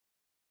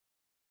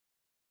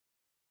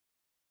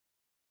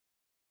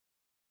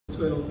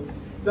12,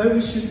 that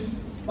we should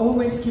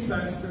always keep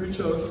our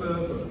spiritual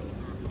fervor.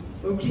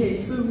 Okay,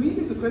 so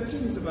really the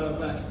question is about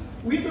that.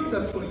 We know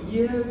that for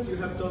years you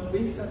have done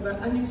this and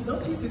that, and it's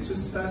not easy to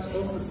start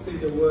or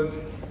sustain the work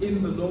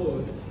in the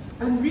Lord.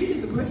 And really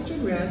the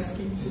question we're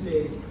asking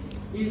today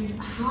is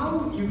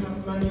how you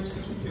have managed to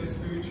keep your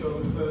spiritual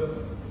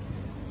fervor.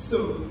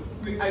 So,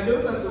 I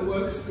know that the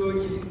work's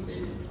going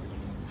in.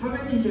 How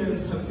many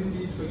years has it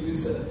been for you,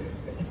 sir?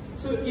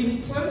 So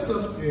in terms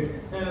of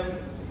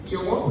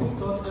your work with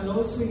God and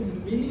also in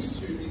the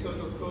ministry, because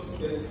of course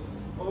there's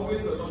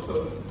always a lot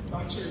of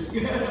battery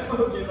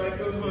okay, that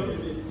goes on in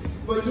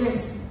it. But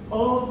yes,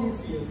 all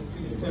these years,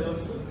 please tell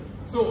us, sir.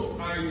 So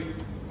I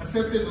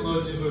accepted the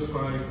Lord Jesus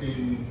Christ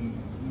in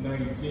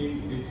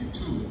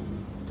 1982.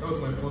 That was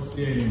my first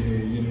year in the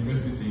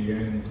university,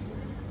 and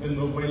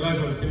my life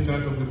has been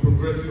that of a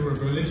progressive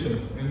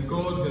revelation. And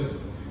God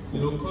has,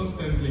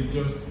 constantly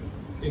just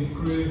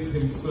increased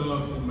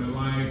Himself in my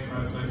life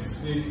as I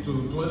seek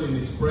to dwell in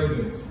His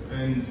presence.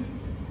 And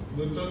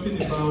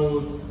talking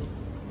about,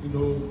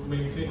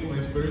 maintaining my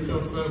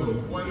spiritual fervor,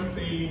 one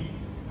thing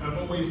I've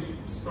always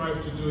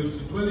strived to do is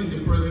to dwell in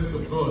the presence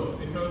of God,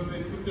 because the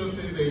scripture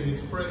says that in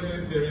His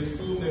presence there is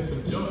fullness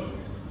of joy.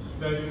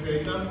 That if you're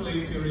in that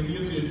place, He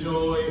renews your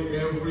joy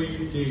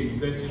every day,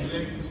 that you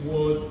let His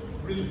word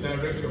really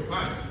direct your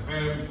path.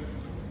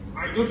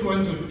 I don't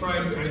want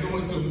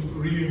to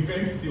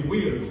reinvent the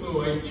wheel,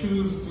 so I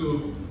choose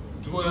to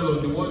dwell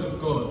on the word of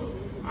God.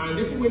 And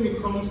even when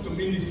it comes to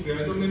ministry,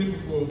 I know many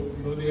people,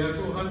 they ask,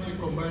 oh, how do you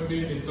combine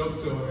being a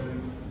doctor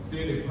and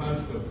being a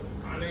pastor?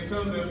 And I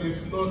tell them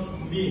it's not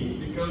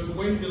me, because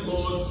when the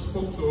Lord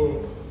spoke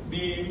to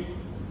me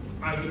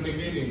at the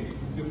beginning,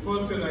 the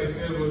first thing I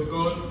said was,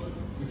 God,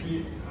 you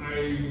see,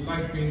 I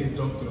like being a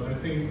doctor. I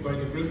think by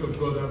the grace of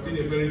God, I've been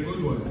a very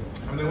good one.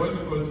 And I want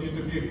to continue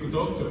to be a good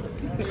doctor.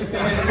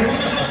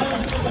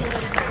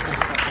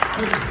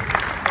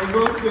 And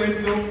God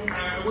said, no,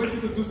 I want you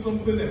to do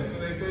something else.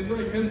 And I said, no,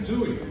 I can't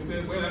do it. He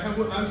said, well, I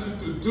haven't asked you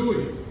to do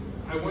it.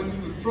 I want you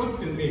to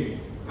trust in me.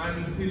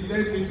 And He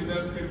led me to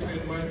that scripture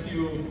in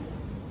Matthew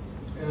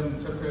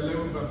chapter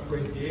 11, verse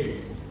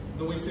 28.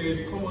 Which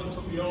says, come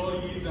unto me,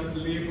 all ye that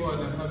labor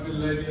and are heavy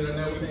laden, and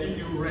I will give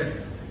you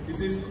rest. It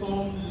says,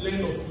 come,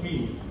 learn of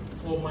me,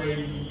 for my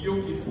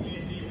yoke is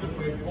easy and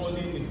my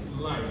burden is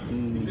light.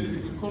 It says,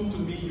 if you come to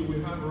me, you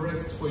will have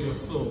rest for your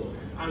soul.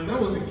 And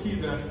that was the key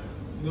that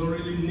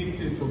really nicked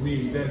it for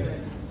me, that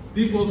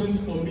this wasn't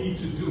for me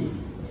to do.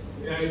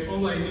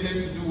 All I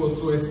needed to do was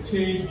to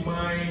exchange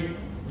my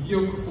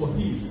yoke for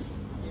His.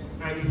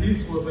 And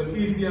His was an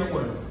easier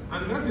one.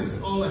 And that is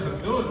all I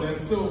have done.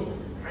 And so,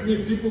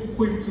 people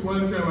quipped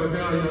one time and say,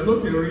 oh, you're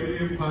not a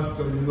real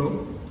pastor,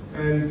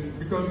 and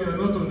because you're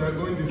not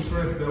undergoing the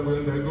stress that we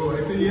undergo.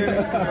 I say, yes,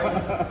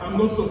 because I'm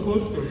not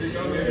supposed to, because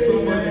there's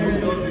somebody who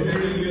does the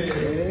heavy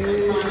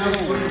lifting. So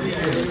that's what it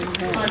is.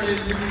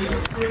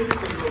 Hallelujah. Praise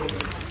the Lord.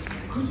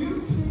 Could you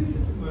please,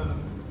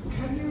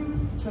 can you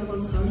tell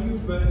us how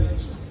you've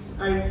managed?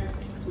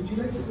 Would you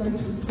like to let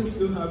us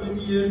know how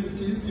many years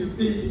it is you've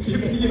been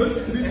keeping your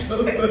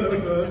spiritual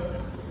fervor?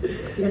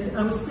 Yes,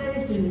 I was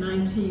saved in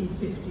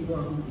 1951.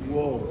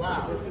 Whoa.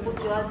 Wow.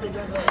 Put your hand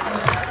together.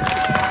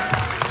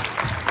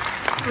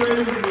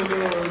 Praise the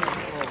Lord.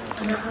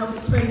 And I was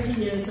 20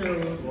 years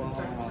old at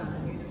that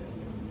time.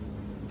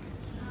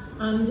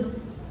 And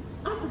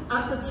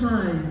at the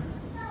time,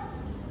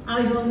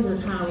 I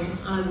wondered how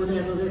I would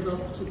ever live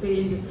up to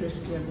being a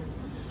Christian.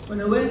 When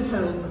I went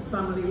home, my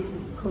family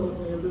called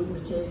me a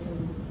lunatic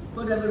and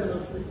whatever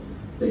else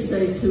they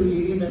say to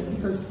you,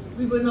 because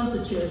we were not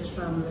a church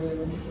family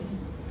or anything.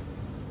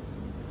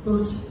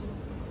 But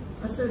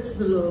I said to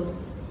the Lord,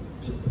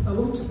 I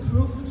want to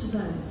prove to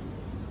them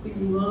that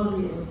you are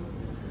real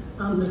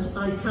and that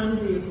I can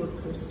be a good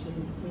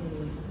Christian,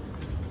 really.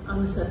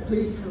 And I said,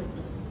 please help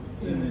me.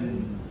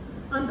 Amen.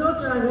 And God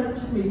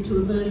directed me to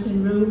a verse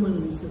in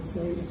Romans that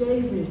says,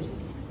 David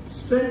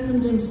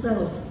strengthened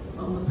himself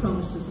on the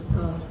promises of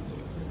God.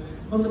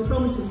 On the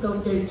promises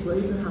God gave to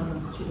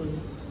Abraham, actually.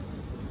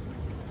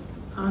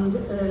 And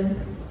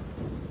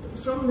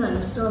from then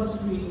I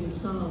started reading the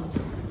Psalms.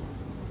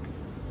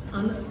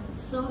 And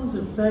Psalms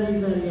are very,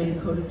 very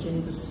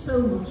encouraging. There's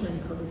so much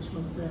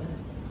encouragement there.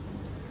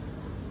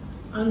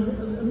 And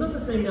another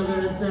thing I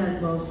learned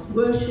then was,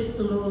 worship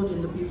the Lord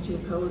in the beauty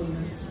of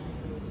holiness.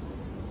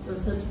 I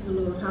said to the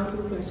Lord, how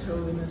do I get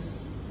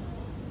holiness?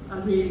 I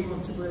really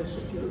want to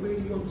worship you. I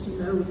really want to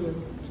know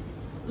you.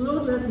 The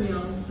Lord led me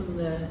on from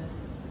there.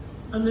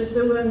 And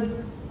there were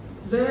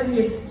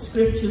various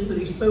scriptures that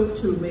He spoke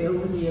to me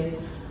over the year.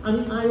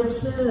 And I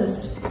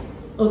observed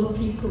other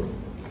people.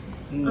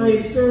 I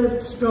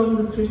observed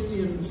stronger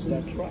Christians.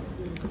 That's right.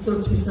 I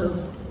thought to myself,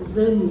 well,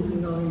 they're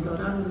moving on in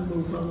God, I'm going to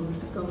move on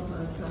with God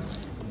like that.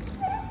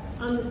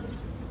 And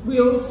we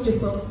all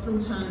slip up from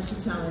time to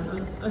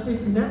time. I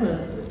did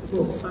never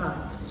walk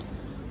back.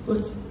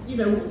 But,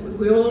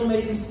 we all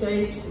make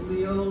mistakes and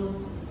we all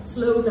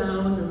slow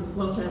down and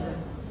whatever.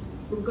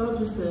 But God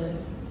was there.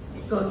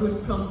 God was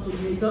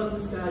prompting me, God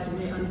was guiding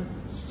me and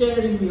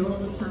stirring me all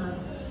the time.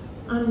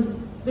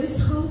 And this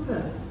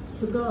hunger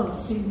for God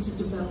seemed to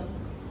develop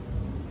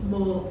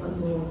more and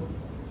more.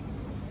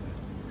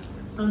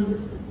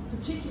 And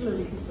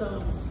particularly the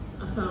Psalms,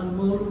 I found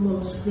more and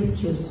more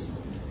scriptures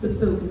that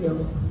built me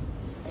up.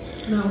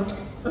 Now,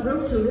 I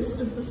wrote a list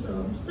of the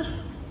Psalms.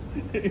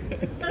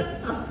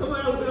 I've come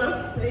out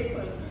without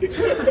paper.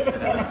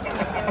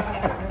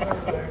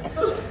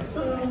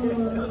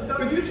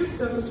 Could you just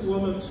tell us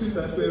one or two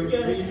that were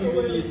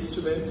really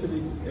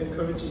instrumentally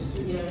encouraging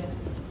you? Yeah.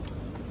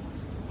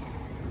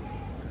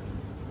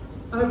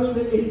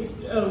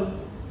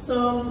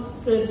 Psalm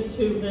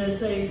 32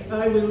 verse 8,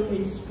 I will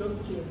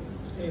instruct you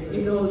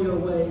in all your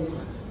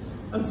ways.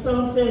 And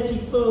Psalm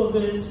 34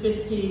 verse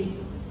 15,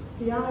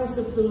 the eyes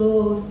of the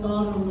Lord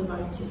are on the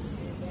righteous.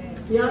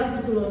 The eyes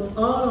of the Lord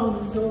are on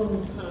us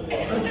all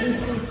as we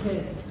seek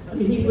him, and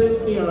he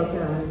will be our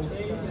guide.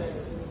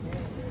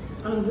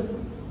 And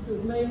the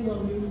main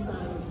one you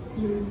sang,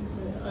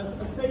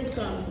 I say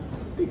sang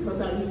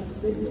because I used to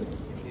sing it.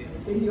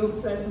 In your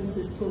presence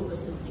is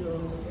fullness of joy.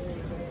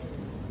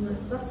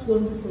 That's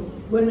wonderful.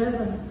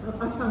 Whenever,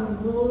 I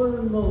found more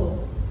and more,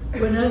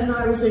 whenever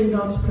I was in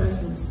God's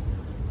presence,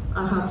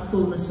 I had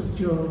fullness of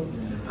joy.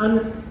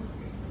 And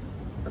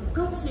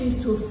God seems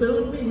to have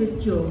filled me with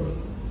joy.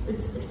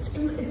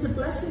 It's a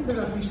blessing that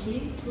I've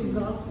received from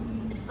God.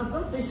 I've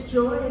got this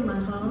joy in my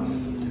heart.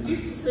 I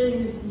used to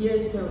sing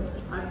years ago,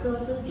 I've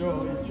got the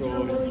joy,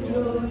 joy, joy,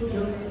 joy,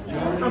 joy.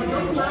 I've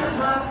got my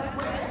heart,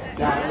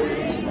 down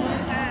in my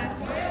heart,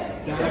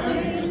 down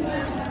in my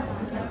heart.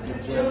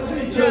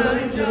 Joy,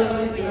 joy,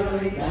 joy,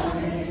 joy, down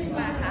in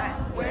my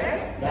heart.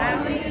 Where?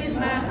 Down in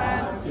my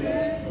heart to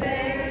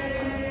stay.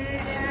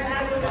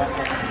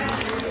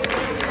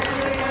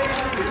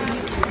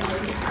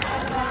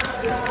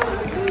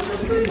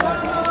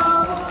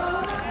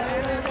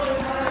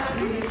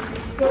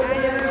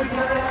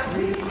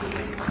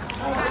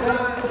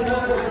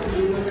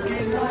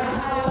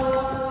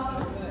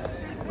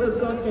 Well,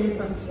 God gave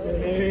that to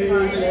me,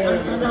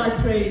 and I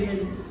praise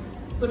him.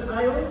 But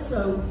I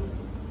also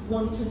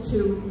wanted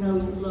to know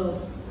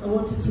love. I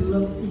wanted to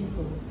love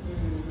people.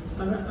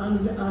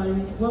 And I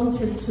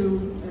wanted to,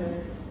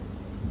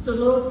 the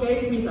Lord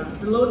gave me that.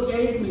 The Lord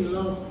gave me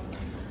love.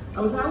 I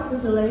was out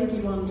with a lady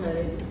one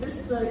day.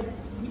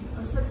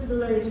 I said to the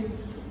lady,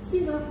 see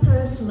that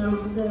person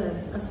over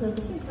there? I said,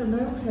 I think I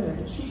know her.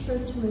 And she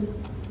said to me,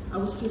 I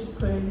was just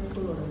praying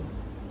for her.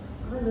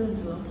 I learned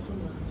a lot from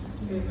that.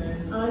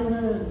 Amen. I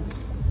learned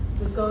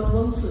that God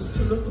wants us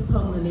to look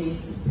upon the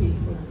needs of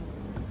people.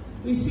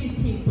 We see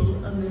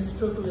people and they're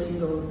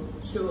struggling or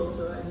short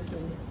or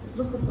anything.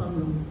 Look upon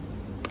them.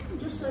 And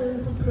just say a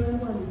little prayer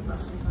while you're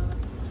passing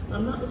by.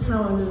 And that was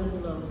how I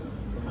learned love.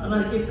 And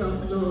I give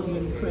God glory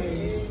and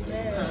praise.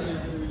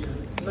 Hallelujah.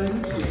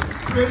 Thank you.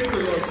 Praise the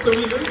Lord. So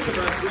we learned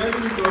about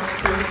learning God's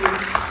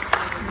presence,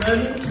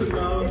 learning to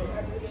love,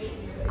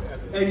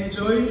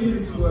 enjoying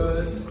his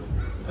word,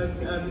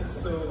 and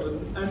so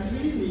on. And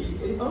really,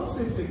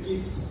 it's a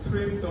gift,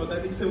 praise God,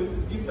 and it's a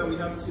gift that we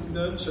have to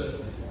nurture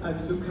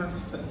and look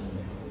after.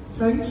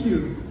 Thank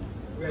you,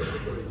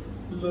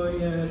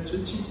 Lawyer,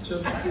 Chief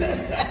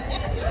Justice,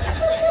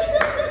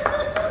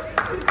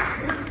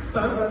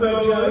 Pastor.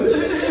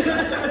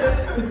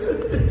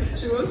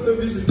 She wants to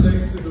be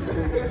next to the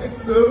book.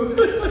 So,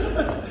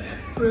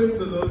 praise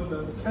the Lord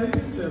now. Can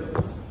you tell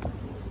us?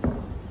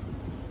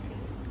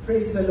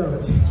 Praise the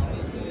Lord.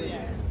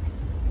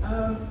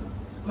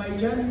 My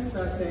journey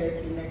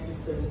started in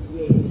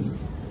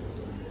 1978.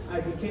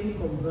 I became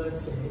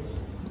converted.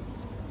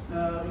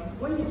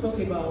 When you talk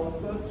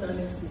about God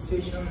turning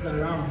situations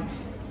around,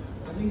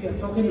 I think you're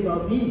talking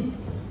about me,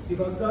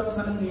 because God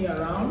turned me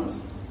around,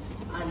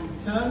 and He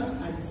turned,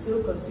 and He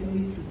still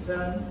continues to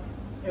turn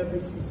every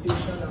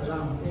situation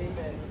around.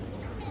 Amen.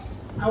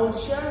 I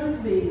was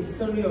sharing the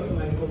story of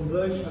my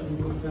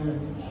conversion with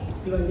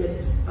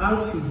Evangelist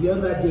Alfie the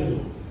other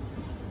day,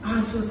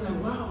 and she was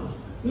like, wow,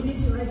 you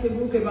need to write a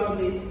book about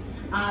this.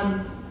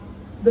 And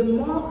the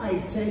more I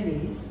tell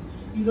it,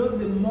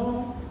 the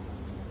more,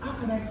 how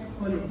can I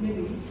call it,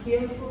 maybe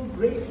fearful,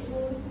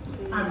 grateful,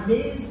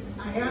 amazed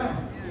I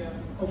am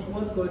of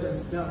what God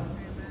has done.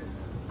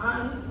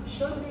 And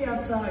shortly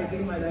after I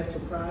gave my life to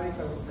Christ,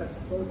 I was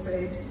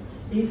catapulted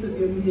into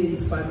the Omidei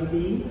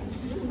family.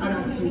 And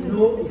as you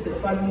know, it's a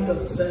family of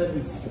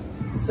service,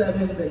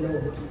 serving the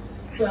Lord.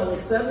 So I was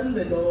serving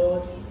the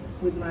Lord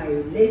with my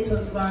late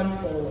husband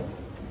for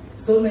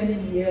so many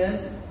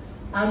years.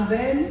 And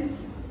then,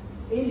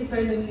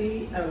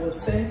 independently, I was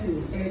sent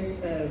to head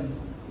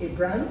a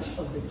branch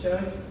of the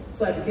church.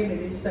 So I became a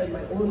minister in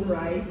my own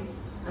right.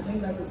 I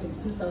think that was in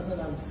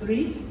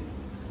 2003.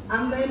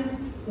 And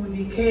then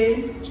we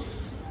became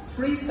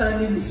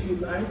freestanding, if you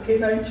like,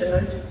 Canaan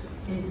Church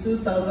in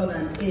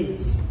 2008.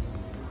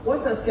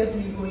 What has kept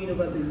me going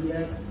over the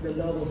years? The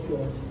love of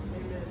God.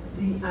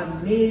 The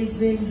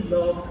amazing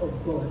love of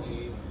God.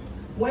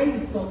 When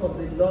you talk of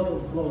the love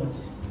of God,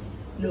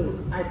 look,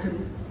 I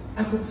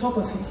could talk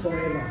of it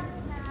forever,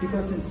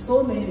 because in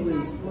so many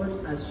ways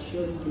God has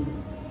shown me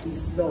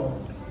His love,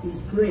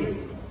 His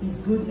grace, His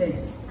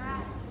goodness,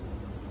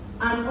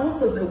 and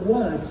also the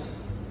word.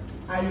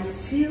 I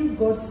feel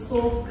God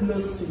so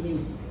close to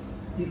me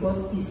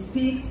because he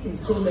speaks in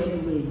so many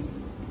ways.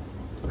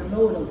 I'm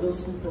not one of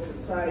those who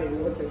prophesy or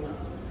whatever,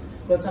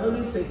 but I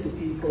always say to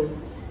people,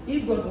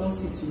 if God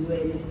wants you to know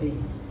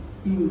anything,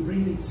 he will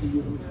bring it to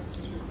you.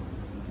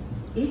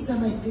 Each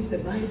time I pick the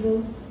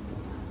Bible,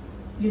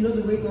 you know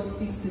the way God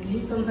speaks to me.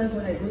 Sometimes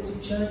when I go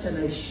to church and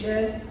I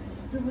share,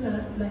 people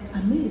are like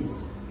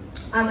amazed.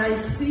 And I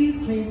see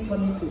things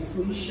coming to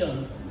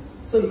fruition.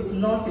 So it's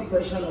not a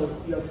question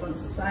of you're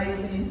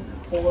fantasizing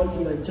or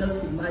you are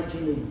just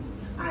imagining.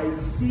 I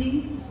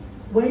see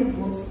when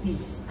God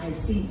speaks, I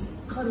see it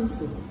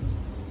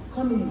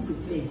coming into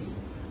place.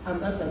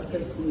 And that has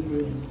kept me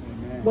going.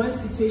 Amen. When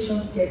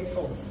situations get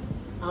tough,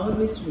 I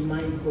always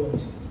remind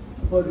God,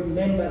 but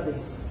remember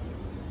this.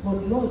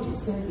 But Lord, you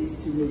said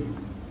this to me.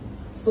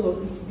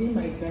 So it's been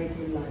my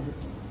guiding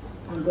light.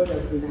 And God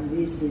has been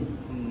amazing.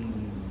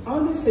 I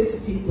always say to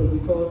people,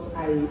 because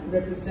I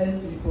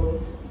represent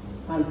people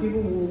and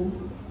people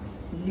who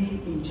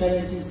live in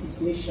challenging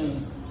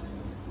situations,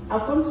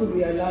 I've come to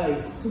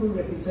realize through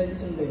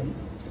representing them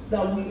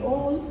that we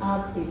all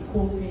have a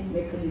coping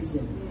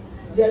mechanism.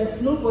 There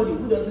is nobody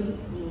who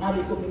doesn't have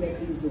a coping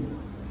mechanism.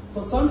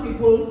 For some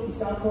people,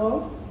 it's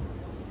alcohol,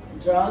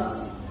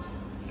 drugs,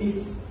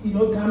 it's,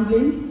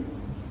 gambling,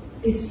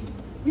 it's,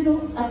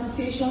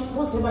 association,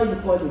 whatever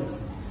you call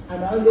it.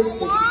 And I always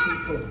say to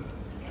people,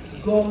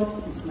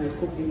 God is my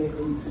coping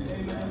mechanism.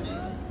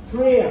 Amen.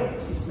 Prayer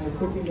is my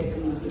coping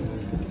mechanism.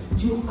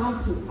 You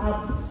have to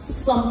have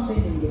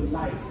something in your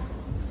life.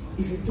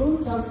 If you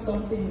don't have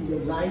something in your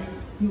life,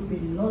 you'll be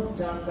knocked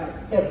down by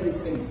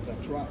everything.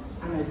 That's right.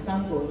 And I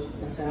thank God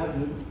that I have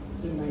him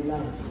in my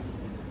life.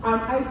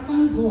 And I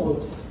thank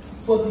God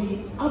for the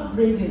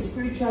upbringing,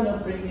 spiritual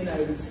upbringing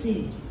I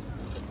received.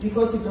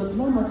 Because it does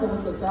not matter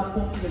what has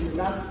happened in the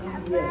last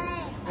few years.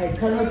 I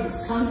cannot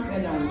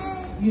discountenance,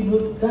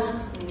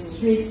 that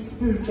straight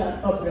spiritual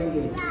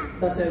upbringing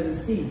that I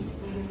received.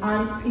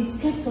 And it's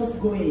kept us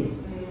going.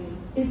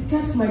 It's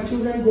kept my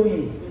children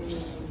going.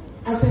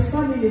 As a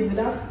family, in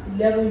the last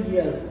 11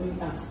 years, we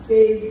have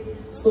faced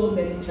so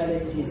many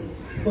challenges.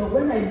 But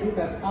when I look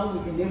at how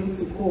we've been able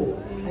to cope,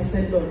 I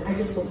said, Lord, I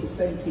just want to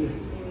thank you.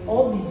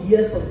 All the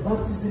years of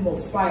baptism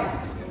of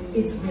fire,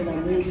 it's been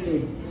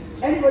amazing.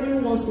 Anybody who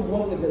wants to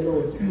walk with the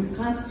Lord, you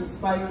can't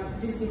despise his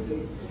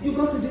discipline. You've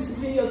got to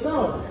discipline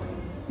yourself.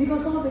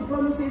 Because all the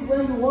promises,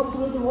 when you walk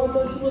through the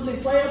waters, through the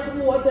fire,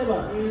 through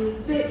whatever,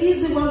 they're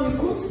easy when we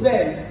quote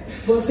them.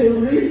 But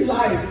in real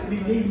life,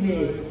 believe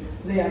me,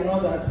 they are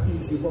not that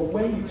easy. But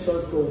when you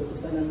trust God,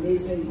 it's an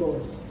amazing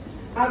God.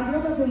 And the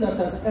other thing that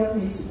has helped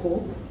me to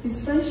cope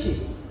is friendship.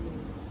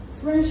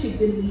 Friendship,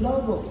 the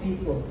love of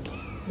people.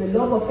 The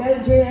love of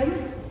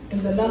LJM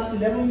in the last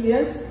 11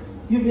 years,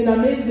 you've been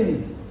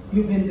amazing.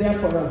 You've been there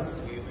for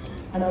us.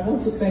 And I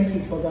want to thank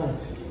you for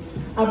that.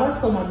 I've had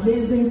some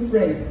amazing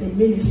friends in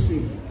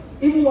ministry.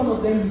 Even one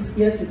of them is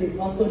here today,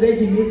 Pastor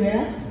Reggie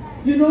there.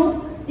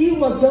 He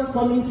was just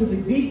coming to the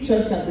big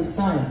church at the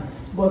time.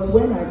 But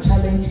when our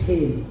challenge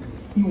came,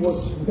 he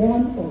was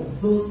one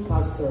of those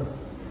pastors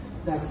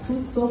that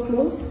stood so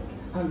close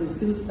and they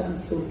still stand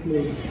so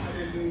close.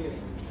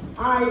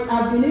 I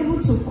have been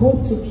able to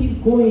cope, to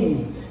keep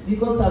going,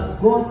 because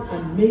I've got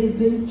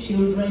amazing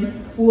children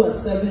who are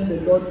serving the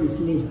Lord with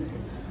me.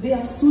 They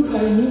have stood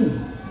by me.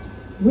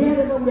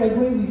 Wherever we are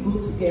going, we go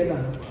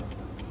together.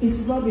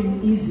 It's not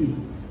been easy,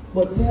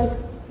 but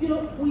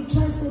we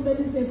try so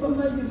many things.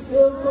 Sometimes you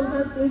fail,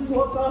 sometimes things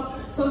work out,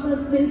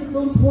 sometimes things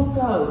don't work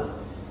out.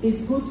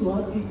 It's good to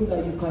have people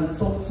that you can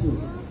talk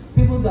to,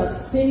 people that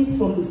sing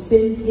from the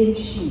same hymn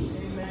sheet.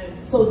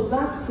 Amen. So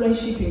that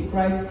friendship in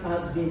Christ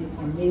has been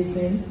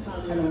amazing,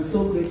 and I'm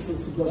so grateful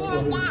to God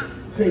for it.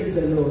 Praise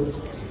the Lord.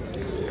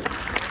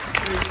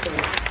 Praise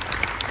God.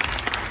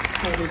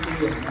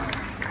 Hallelujah.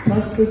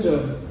 Pastor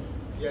John.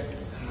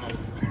 Yes.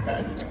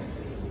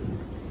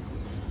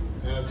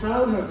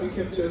 How have you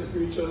kept your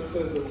spiritual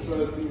fervor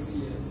throughout these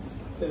years?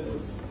 Tell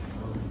us.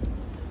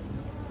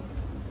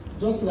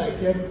 Just like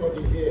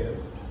everybody here,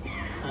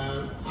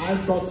 I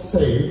got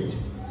saved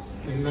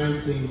in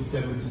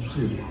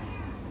 1972.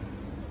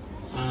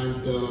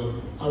 And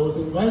I was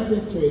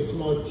invited to a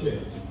small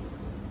church.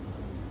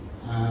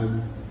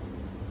 And,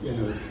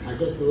 I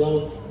just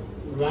love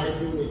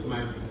riding with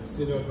my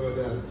senior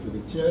brother to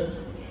the church.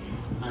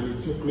 And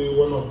he took me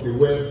one of the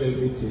Wednesday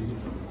meetings,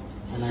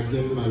 and I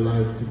gave my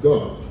life to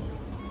God.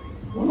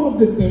 One of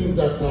the things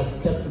that has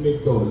kept me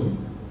going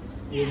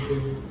is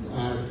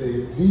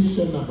the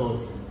vision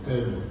about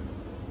heaven.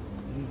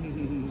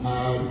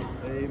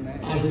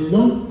 As a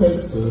young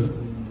person,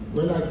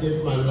 when I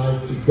gave my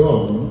life to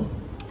God,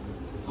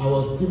 I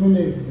was given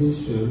a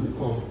vision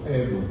of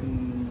heaven.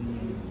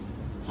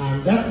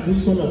 And that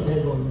vision of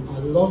heaven, I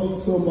love it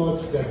so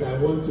much that I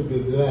want to be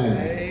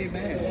there.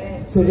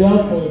 Amen. So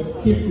therefore, it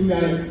keeps me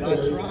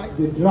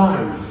the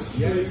drive.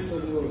 Yes.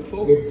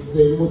 It's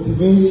the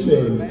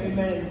motivation.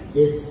 Amen.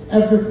 It's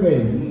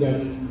everything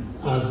that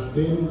has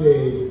been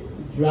the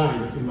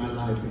drive in my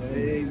life,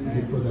 if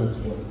you put that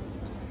way.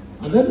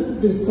 And then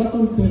the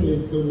second thing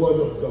is the Word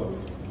of God.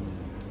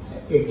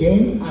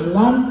 again, I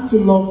learned to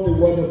love the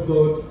Word of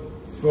God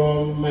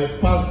from my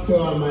pastor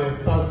and my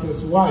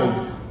pastor's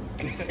wife,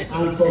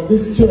 and from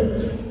this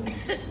church.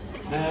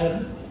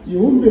 You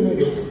won't believe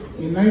it,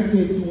 in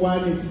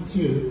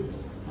 1981-82,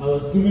 I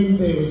was given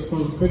the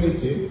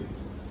responsibility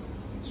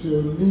to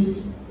lead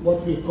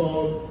what we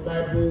call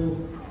Bible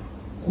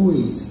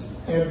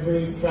quiz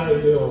every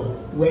Friday or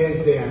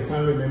Wednesday, I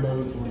can't remember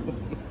which one.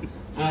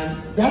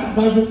 And that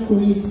Bible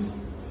quiz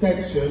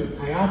section,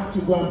 I have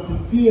to go and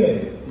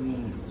prepare.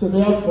 So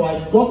therefore,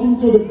 I got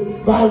into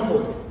the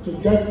Bible to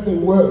get the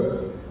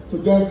word, to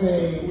get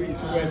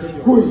the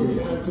quiz,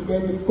 and to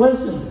get the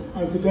question,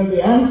 and to get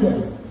the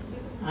answers.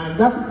 And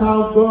that is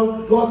how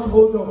God got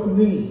hold of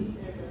me.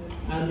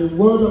 And the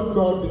Word of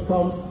God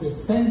becomes the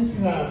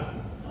central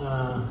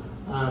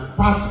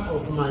part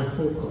of my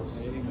focus.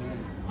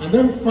 And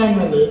then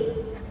finally,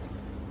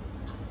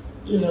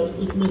 you know,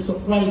 it may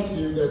surprise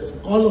you that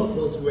all of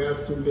us will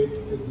have to make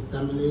a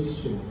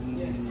determination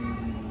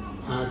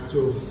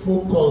to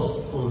focus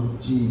on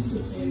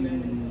Jesus.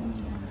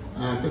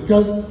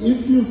 Because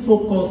if you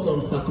focus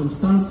on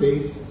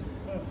circumstances,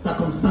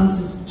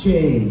 circumstances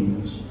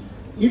change.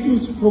 If you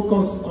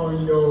focus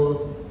on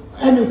your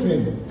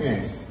anything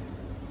else,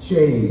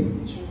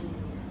 change.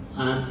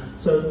 And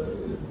so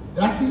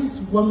that is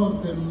one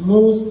of the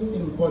most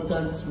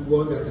important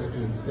words that I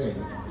can say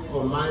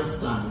on my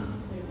side.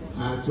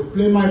 To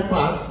play my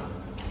part,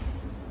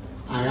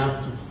 I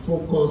have to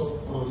focus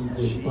on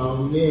the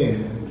pioneer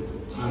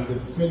and the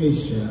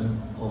finisher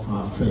of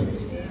our faith.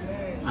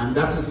 And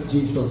that is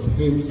Jesus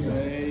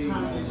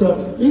himself.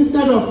 So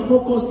instead of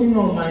focusing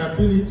on my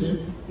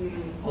ability,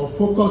 or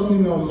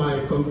focusing on my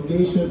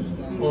congregation,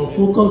 or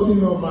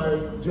focusing on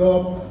my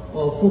job,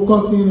 or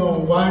focusing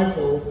on wife,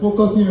 or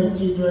focusing on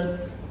children,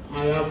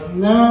 I have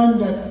learned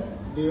that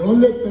the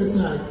only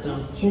person I can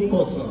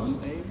focus on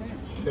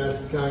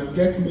that can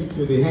get me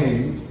to the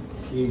end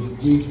is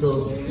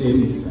Jesus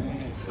himself.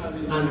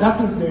 And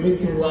that is the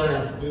reason why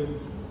I've been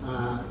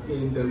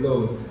in the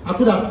Lord. I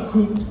could have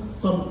quit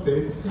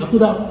something, I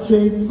could have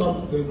changed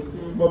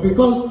something, but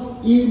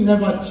because he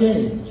never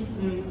changed,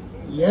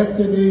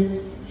 yesterday,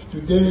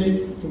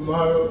 today,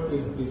 tomorrow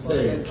is the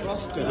same.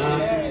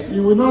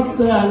 You will not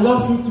say, I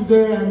love you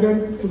today, and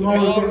then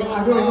tomorrow you say,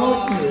 I don't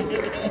love you.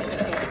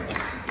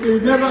 He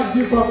never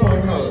give up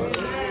on us.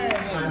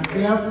 And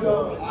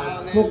therefore,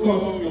 I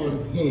focus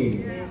on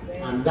him.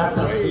 And that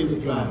has been the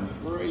plan.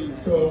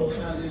 So,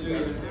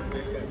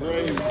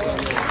 praise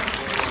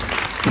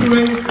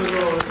the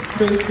Lord.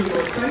 Praise the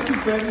Lord. Thank you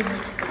very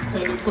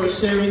much for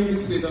sharing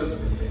this with us.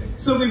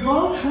 So we've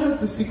all heard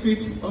the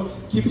secrets of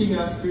keeping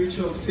our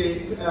spiritual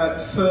faith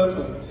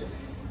fervor,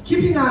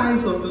 keeping our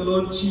eyes on the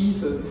Lord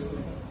Jesus,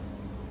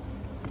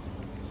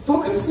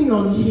 focusing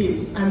on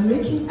him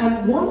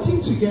and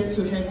wanting to get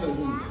to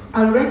heaven,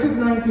 and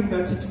recognizing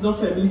that it's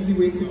not an easy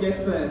way to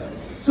get there.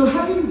 So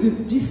having the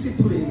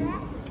discipline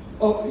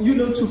of,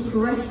 to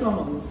press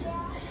on.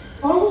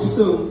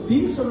 Also,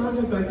 being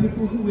surrounded by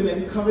people who will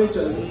encourage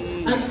us.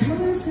 And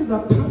can I say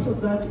that part of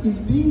that is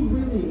being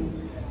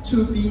willing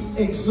to be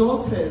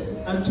exhorted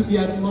and to be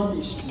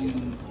admonished.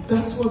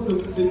 That's what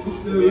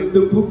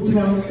the book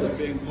tells us.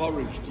 To be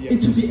encouraged,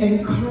 yes. To be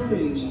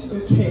encouraged,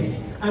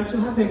 okay. And to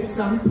have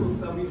examples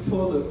that we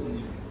follow.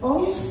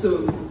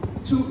 Also,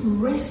 to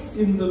rest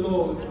in the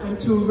Lord and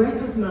to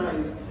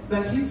recognize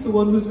that he's the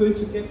one who's going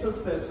to get us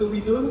there. So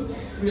we don't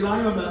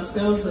rely on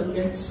ourselves and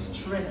get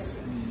stressed.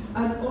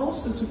 And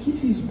also to keep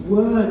his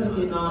word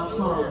in our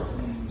heart.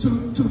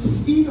 To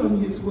feed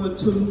on his word,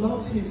 to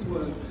love his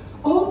word.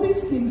 All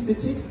these things, they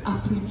take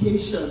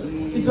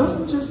application. It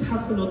doesn't just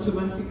happen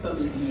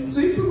automatically. So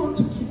if we want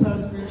to keep our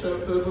spiritual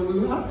fervor, we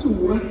will have to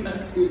work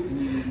at it,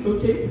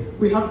 okay?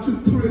 We have to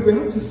pray, we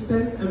have to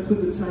spend and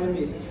put the time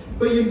in.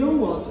 But you know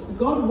what?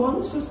 God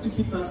wants us to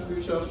keep our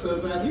spiritual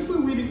fervor, and if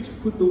we're willing to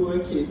put the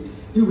work in,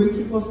 he will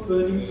keep us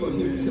burning for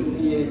him till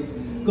the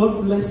end.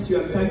 God bless you,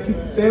 and thank you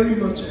very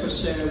much for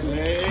sharing.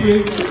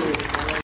 Praise the Lord.